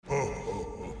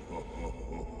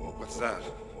that?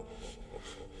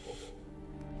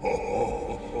 I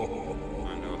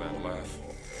know that laugh.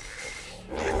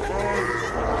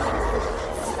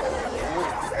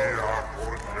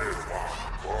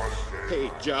 Hey,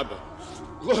 Jabba.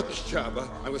 Look, Jabba,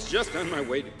 I was just on my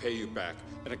way to pay you back,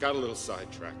 and I got a little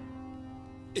sidetracked.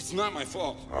 It's not my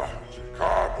fault.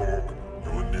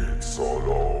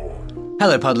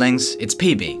 Hello, Podlings. It's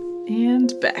PB.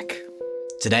 And Beck.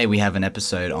 Today we have an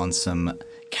episode on some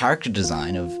character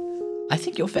design of, I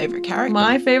think, your favorite character.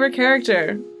 My favorite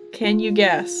character. Can you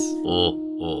guess?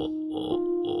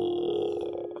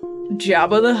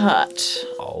 Jabba the Hutt.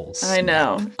 Oh, I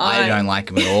know. I don't like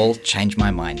him at all. Change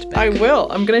my mind, Beck. I will.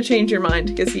 I'm going to change your mind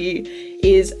because he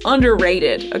is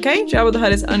underrated, okay? Jabba the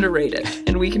Hutt is underrated,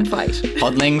 and we can fight.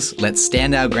 Podlings, let's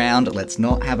stand our ground. Let's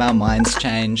not have our minds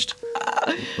changed.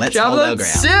 Let's hold our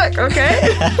ground. Sick, okay?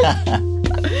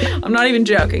 I'm not even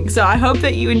joking. So I hope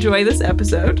that you enjoy this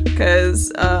episode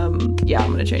because, I'm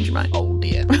going to change your mind. Oh,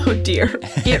 dear. Oh, dear.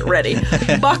 Get ready.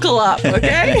 Buckle up,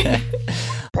 okay?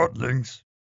 Podlings.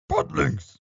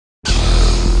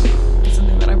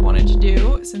 Something that I've wanted to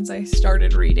do since I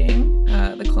started reading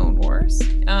the Clone Wars.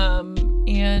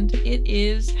 And it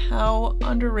is how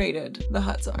underrated the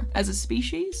Hutts are as a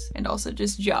species and also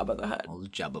just Jabba the Hutt.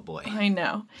 Old Jabba boy. I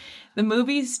know. The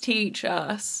movies teach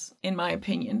us, in my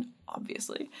opinion,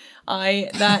 obviously,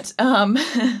 that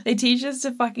they teach us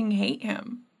to fucking hate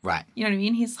him. Right. You know what I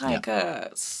mean? He's like a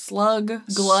slug,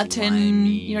 glutton. Slimy,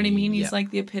 you know what I mean? He's yep.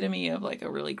 like the epitome of like a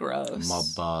really gross Mob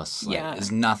boss. Like, Yeah.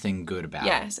 There's nothing good about him.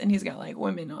 Yes, and he's got like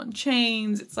women on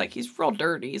chains. It's like he's real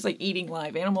dirty. He's like eating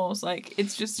live animals. Like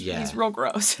it's just he's real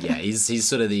gross. Yeah, he's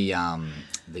sort of the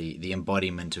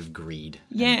embodiment of greed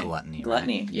and gluttony.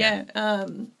 Gluttony. Right? Yeah.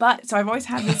 But so I've always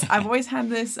had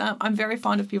this. I'm very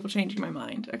fond of people changing my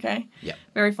mind. Okay. Yeah.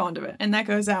 Very fond of it, and that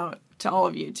goes out to all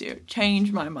of you too.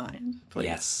 Change my mind,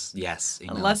 please. Yes.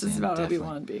 Unless it's about definitely.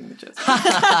 Obi-Wan being the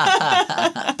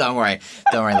Jedi. Don't worry,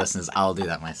 listeners. I'll do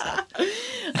that myself.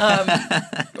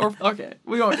 Okay,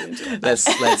 we won't get into it.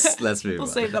 Let's move on. We'll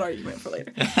save that argument for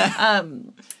later.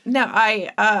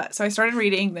 So I started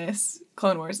reading this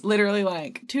Clone Wars literally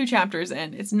like 2 chapters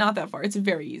in. It's not that far. It's a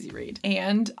very easy read.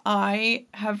 And I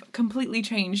have completely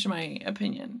changed my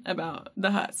opinion about the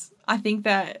Hutts. I think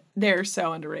that they're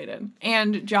so underrated.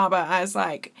 And Jabba as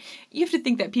like, you have to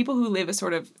think that people who live a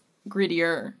sort of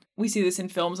grittier, we see this in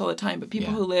films all the time, but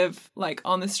people who live like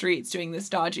on the streets doing this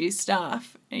dodgy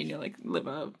stuff and, you know, like live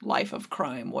a life of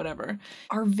crime, whatever,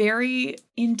 are very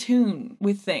in tune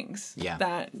with things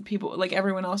that people, like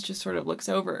everyone else just sort of looks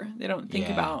over. They don't think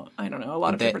about, I don't know, a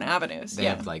lot of different avenues. They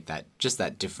have like that, just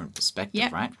that different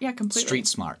perspective, right? Yeah, completely.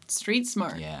 Street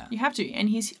smart. Yeah. You have to. And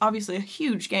he's obviously a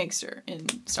huge gangster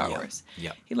in Star Wars.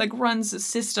 Yeah. He like runs a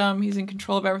system. He's in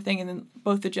control of everything. And then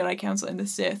both the Jedi Council and the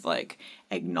Sith like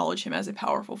acknowledge him as a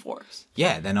powerful force.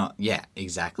 Yeah, they're not. Yeah,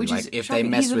 exactly. Which like is if shocking. they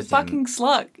mess he's with a fucking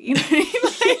slug. You know what I mean?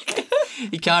 Like,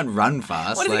 he can't run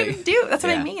fast. what is he gonna do? That's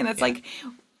what I mean. That's like,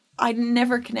 I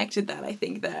never connected that. I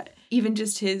think that even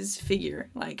just his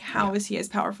figure, like how is he as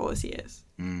powerful as he is?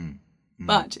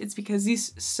 But it's because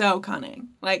he's so cunning.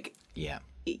 Like,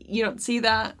 you don't see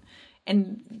that,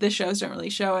 and the shows don't really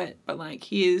show it. But like,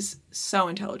 he is so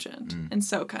intelligent and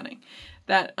so cunning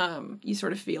that you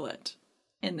sort of feel it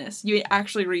in this. You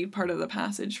actually read part of the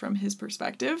passage from his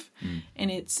perspective, and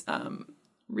it's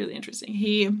really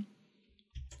interesting.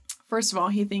 First of all,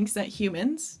 he thinks that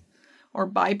humans, or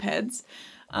bipeds,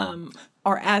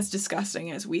 are as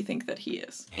disgusting as we think that he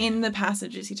is. In the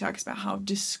passages, he talks about how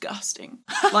disgusting,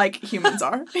 like, humans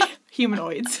are.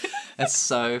 Humanoids. That's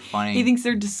so funny. He thinks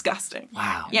they're disgusting.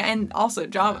 Wow. Yeah, and also,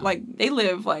 like, they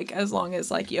live, like, as long as,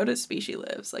 like, Yoda's species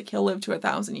lives. Like, he'll live to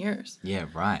 1,000 years. Yeah,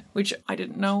 right. Which I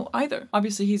didn't know either.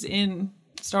 Obviously, he's in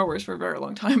Star Wars for a very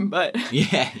long time, but...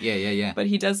 Yeah. But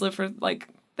he does live for, like,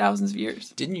 thousands of years.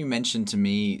 Didn't you mention to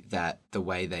me that the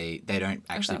way they don't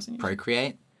actually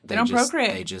procreate? They don't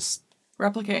procreate. They just...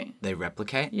 replicate. They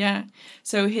replicate? Yeah.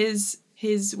 So he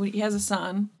has a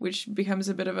son, which becomes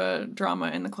a bit of a drama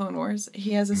in the Clone Wars.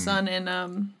 He has a son,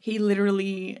 and he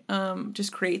literally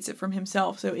just creates it from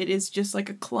himself. So it is just like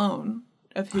a clone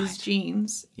of his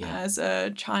genes as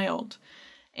a child.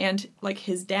 And like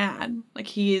his dad, like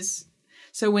he is...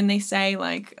 So when they say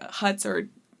like Hutts are...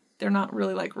 They're not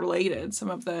really like related.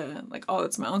 Some of the like, oh,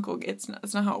 it's my uncle. It's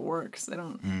not how it works. They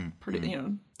don't pretty, you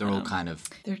know. They're all kind of.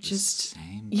 They're just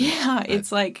same. Yeah,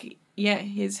 it's like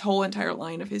his whole entire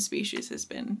line of his species has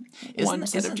been one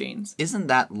set of genes. Isn't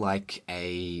that like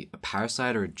a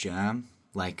parasite or a germ?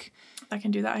 Like that can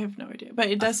do that. I have no idea, but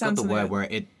it does I sound forgot the something word like-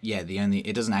 where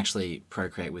it doesn't actually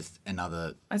procreate with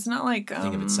another It's not like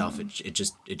thing of itself. It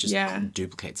just yeah.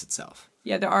 duplicates itself.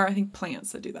 Yeah, there are I think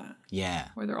plants that do that, Yeah.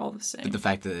 where they're all the same. But the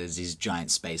fact that there's these giant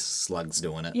space slugs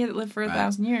doing it. Yeah, that live for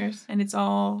 1,000 years, and it's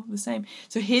all the same.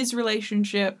 So his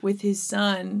relationship with his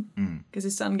son, because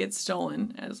his son gets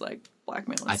stolen as like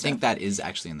blackmail. And I stuff. think that is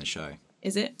actually in the show.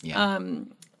 Is it? Yeah.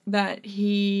 That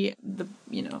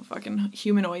fucking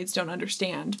humanoids don't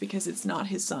understand because it's not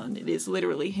his son. It is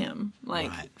literally him.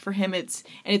 Like Right. for him, it's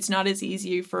not as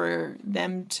easy for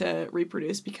them to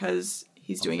reproduce because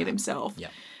he's doing it himself. Yeah.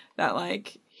 That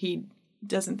like he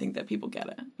doesn't think that people get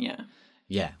it. Yeah.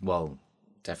 Yeah, well,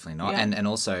 definitely not. Yeah. And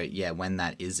also, yeah, when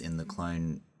that is in the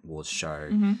Clone Wars show,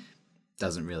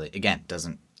 doesn't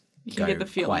You can go get the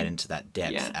feeling. quite into that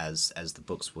depth Yeah. as the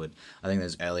books would. I think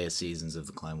those earlier seasons of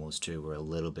the Clone Wars too were a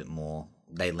little bit more.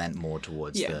 They lent more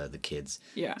towards Yeah. the kids.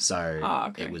 Yeah. So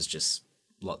Okay. it was just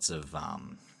lots of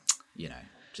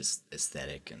just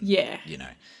aesthetic and Yeah.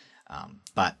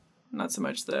 but. Not so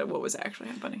much what was actually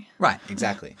happening. Right,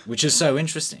 exactly. Which is so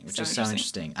interesting. So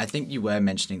interesting. I think you were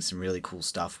mentioning some really cool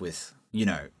stuff with,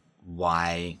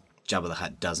 why Jabba the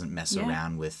Hutt doesn't mess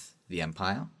around with the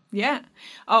Empire. Yeah.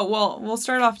 Oh, well, we'll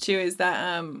start off too is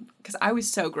that because I was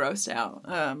so grossed out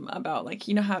about like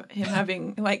him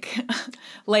having like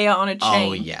Leia on a chain.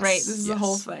 Oh, yes, right. This is the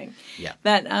whole yes. thing. Yeah.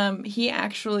 That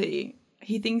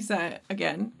he thinks that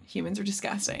again humans are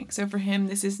disgusting. So for him,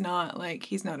 this is not like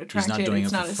he's not attracted. He's not doing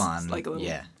it's it not for a, fun. like a little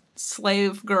Yeah.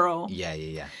 slave girl.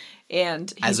 Yeah.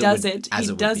 And he As it does would- it. as He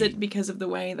it would does be. it because of the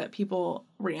way that people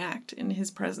react in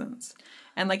his presence.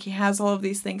 And like he has all of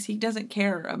these things. He doesn't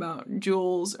care about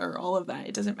jewels or all of that.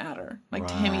 It doesn't matter. Like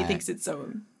to him, he Right. thinks it's so.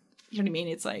 You know what I mean?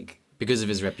 It's like, Because of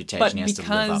his reputation, but he has to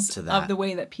live up because to that. of the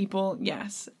way that people,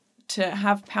 yes, to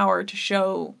have power, to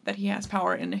show that he has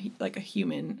power in a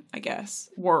human, I guess,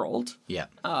 world, Yeah.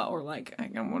 or like I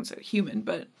don't want to say human,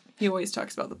 but he always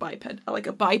talks about the biped, like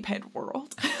a biped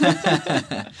world.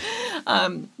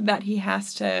 That he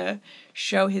has to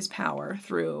show his power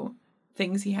through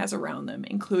things he has around them,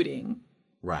 including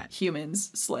Right. humans,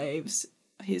 slaves,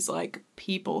 his like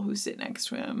people who sit next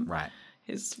to him, Right.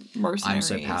 his I'm mercenaries,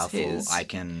 so powerful. his I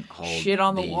can hold shit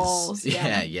on the these- walls.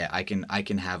 Yeah. I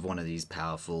can have one of these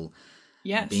powerful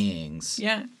yes, beings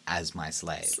yeah. as my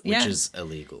slave, which Yeah. is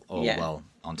illegal. Or Yeah. well,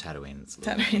 on Tatooine it's a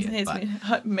little Tatooine weird, but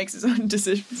Hut makes his own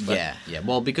decisions. But yeah.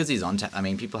 Well, because he's on.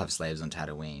 People have slaves on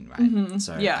Tatooine, right?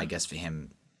 So Yeah. I guess for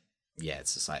him, yeah,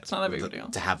 it's just like not that big of a deal.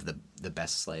 to have the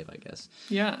best slave, I guess.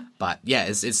 yeah. But yeah,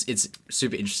 it's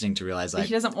super interesting to realize like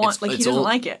He doesn't want it's he doesn't all,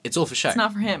 like it. It's all for show, It's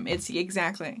not for him. It's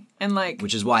exactly. And like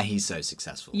which is why he's so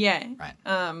successful. yeah.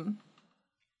 Right.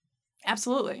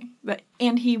 Absolutely.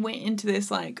 And he went into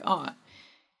this like,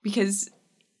 because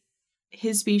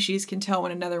his species can tell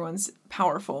when another one's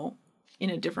powerful in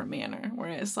a different manner,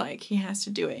 whereas like he has to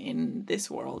do it in this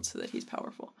world so that he's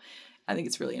powerful. I think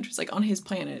it's really interesting. Like on his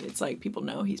planet, it's like people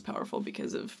know he's powerful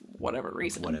because of whatever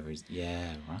reason.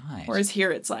 Yeah. Right. Whereas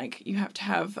here, it's like you have to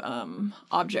have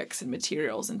objects and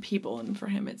materials and people, and for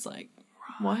him, it's like,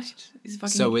 what? These fucking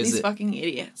So is these it- fucking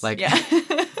idiots. like- yeah,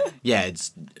 Yeah,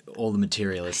 it's all the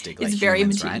materialistic. Like it's very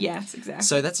humans, material. right? Yes, exactly.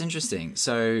 So that's interesting.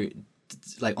 So,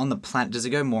 like on the planet, does it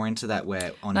go more into that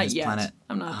where on Not his yet. planet?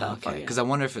 I'm not that far Okay, yet. because I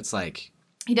wonder if it's like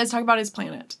He does talk about his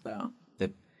planet though,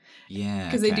 yeah,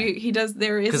 because they do. He does.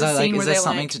 There is a Because scene is where there they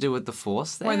something like to do with the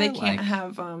Force there? where they can't Like-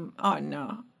 have. Oh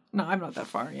no, I'm not that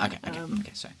far yet. Okay.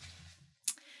 Okay. Sorry.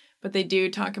 But they do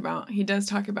talk about. He does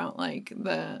talk about like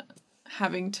the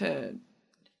having to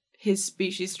his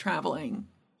species traveling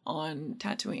on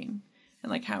Tatooine and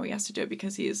like how he has to do it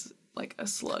because he is like a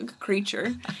slug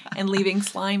creature and leaving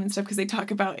slime and stuff because they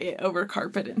talk about it over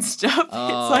carpet and stuff. Oh,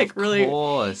 it's like of really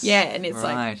course. yeah, and it's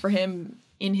Right. like for him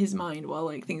in his mind while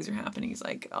like things are happening, he's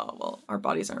like, oh well, our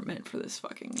bodies aren't meant for this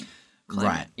fucking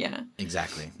climate. Right. Yeah.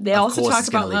 Exactly. They of also course talk it's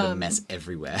gonna about, leave a mess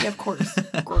everywhere. Yeah, of course.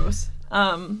 Gross.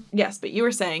 Yes, but you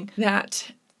were saying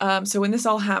that so when this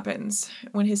all happens,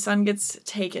 when his son gets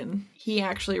taken, he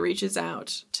actually reaches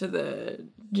out to the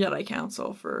Jedi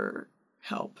Council for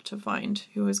help to find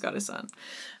who has got his son.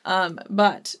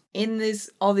 But in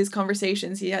all these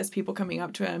conversations, he has people coming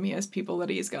up to him. He has people that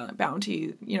he's got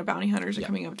bounty hunters are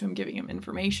coming up to him, giving him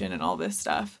information and all this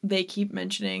stuff. They keep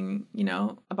mentioning,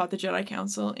 about the Jedi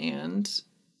Council and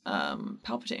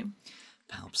Palpatine.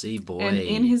 Palpsy boy. And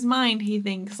in his mind, he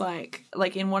thinks like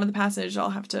in one of the passages, I'll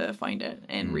have to find it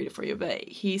and read it for you. But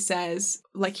he says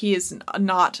like he is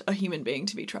not a human being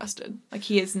to be trusted. Like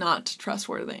he is not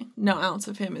trustworthy. No ounce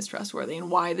of him is trustworthy. And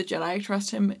why the Jedi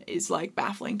trust him is like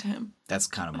baffling to him. That's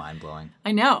kind of mind blowing.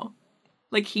 I know.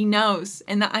 Like, he knows.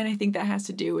 And I think that has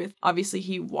to do with, obviously,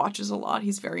 he watches a lot.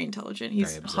 He's very intelligent.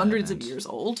 He's hundreds of years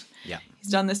old. Yeah.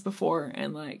 He's done this before.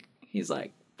 And, like, he's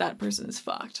like, that person is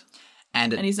fucked.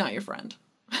 And he's not your friend.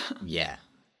 Yeah.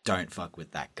 Don't fuck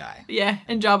with that guy. Yeah.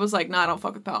 And Jabba's like, nah, don't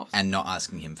fuck with Palps. And not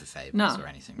asking him for favors or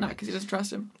anything. No, because he doesn't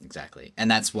trust him. Exactly.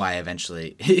 And that's why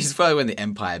eventually, he's probably when the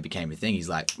Empire became a thing, he's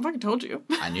like, I fucking told you.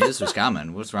 I knew this was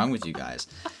coming. What's wrong with you guys?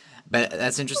 But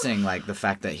that's interesting, like, the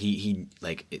fact that he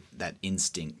that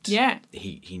instinct. Yeah.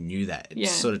 He knew that. It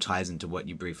sort of ties into what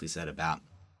you briefly said about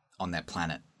on that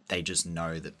planet. They just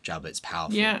know that Jabba is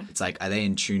powerful. Yeah. It's like, are they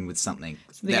in tune with something?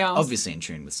 They're obviously in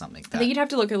tune with something. I think you'd have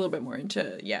to look a little bit more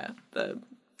into, the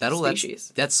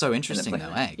species. That's so interesting,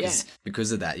 though, eh?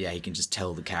 Because of that, he can just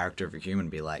tell the character of a human,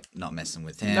 be like, not messing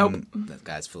with him. Nope. That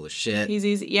guy's full of shit. He's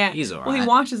easy. Yeah. He's all right. Well, he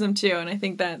watches them, too, and I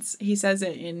think he says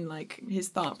it in, like, his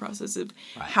thought process of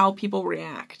how people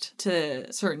react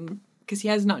to certain... Because he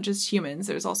has not just humans,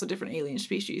 there's also different alien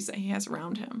species that he has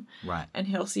around him. Right. And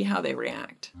he'll see how they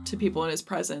react to people in his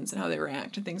presence and how they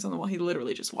react to things on the wall. He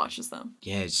literally just watches them.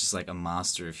 Yeah, it's just like a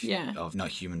master of not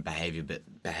human behavior, but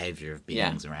behavior of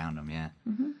beings around him,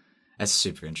 Mm-hmm. That's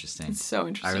super interesting. It's so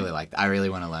interesting. I really like that. I really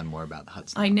want to learn more about the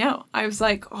Hutts. I know. I was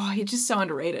like, he's just so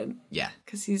underrated. Yeah.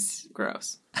 Because he's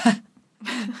gross.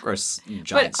 Gross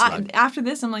giant slug. After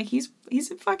this, I'm like, he's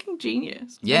a fucking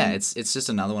genius. Yeah, it's just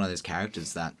another one of those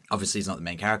characters that obviously he's not the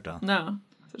main character. No,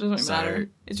 so it doesn't really matter.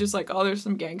 It's just like, there's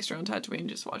some gangster on Tatooine,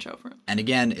 just watch out for him. And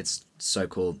again, it's so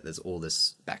cool. There's all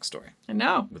this backstory. I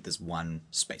know. With this one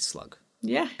space slug.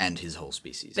 Yeah. And his whole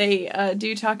species. They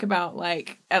do talk about,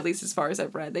 like, at least as far as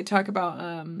I've read, they talk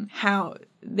about how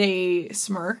they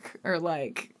smirk or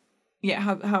like. Yeah,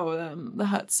 how the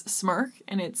Hutts smirk,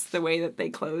 and it's the way that they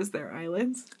close their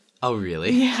eyelids. Oh, really?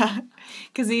 Yeah,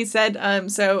 because he said,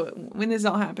 so when this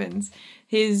all happens,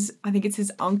 I think it's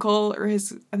his uncle or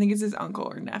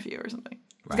nephew or something.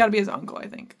 It's got to be his uncle, I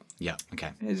think. Yeah,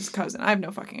 okay. His cousin. I have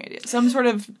no fucking idea. Some sort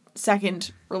of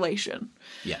second relation.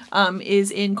 Yeah.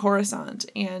 Is in Coruscant,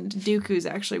 and Dooku's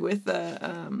actually with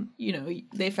the,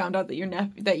 they found out that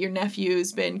your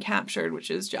nephew's been captured, which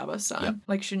is Jabba's son. Yep.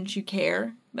 Like, shouldn't you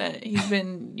care that he's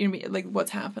been, like,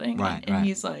 what's happening? Right, and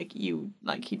he's like,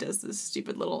 he does this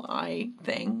stupid little eye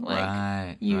thing.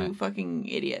 Like, fucking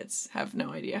idiots have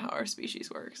no idea how our species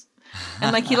works.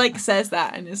 And, like, he, like, says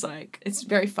that, and is like, it's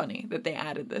very funny that they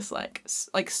added this, like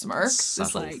smirk.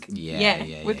 Subtle. This, like,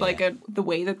 with the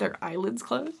way that their eyelids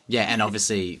close. Yeah, and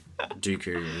obviously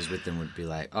Dooku, who's with them, would be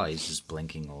like, he's just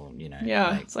blinking, or,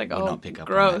 it's like, not pick up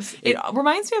gross. on it. It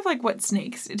reminds me of, like, what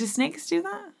snakes, do snakes do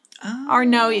that? Or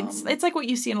no, it's like what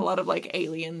you see in a lot of, like,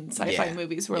 alien sci-fi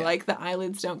movies where like the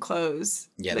eyelids don't close.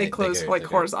 Yeah, they close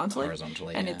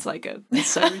horizontally. And it's like it's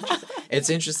so interesting. It's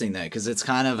interesting though, because it's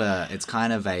kind of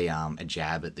a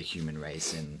jab at the human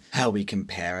race and how we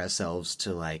compare ourselves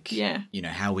to, like,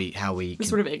 how we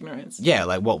sort of ignorance. Yeah,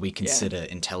 like what we consider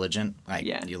intelligent. Like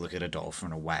you look at a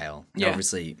dolphin, a whale. Yeah.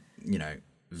 Obviously,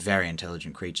 very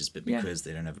intelligent creatures, but because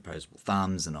they don't have opposable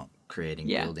thumbs, they're not creating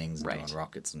buildings and doing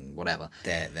rockets and whatever,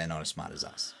 they're not as smart as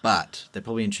us. But they're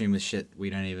probably in tune with shit we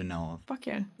don't even know of. Fuck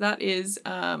yeah. That is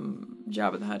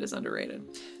Jabba the Hutt is underrated.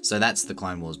 So that's the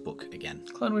Clone Wars book again.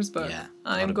 Clone Wars book. Yeah.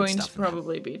 I'm going to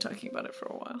probably be talking about it for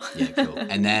a while. Yeah, cool.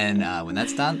 And then when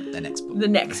that's done, the next book. The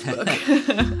next book.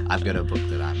 I've got a book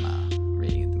that I'm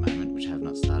reading at the moment, which I have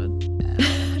not started.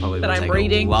 Probably that I'm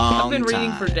reading. I've been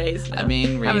reading for days now. I've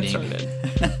been reading. Haven't started.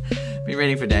 Been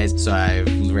reading for days, so I've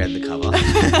read the cover.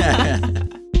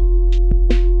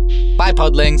 Bye,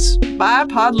 Podlings. Bye,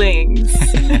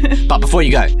 Podlings. But before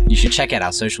you go, you should check out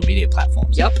our social media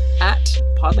platforms. Yep, at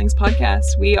Podlings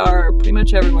Podcast. We are pretty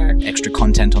much everywhere. Extra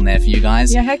content on there for you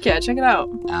guys. Yeah, heck yeah, check it out.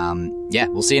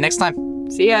 We'll see you next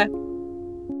time. See ya.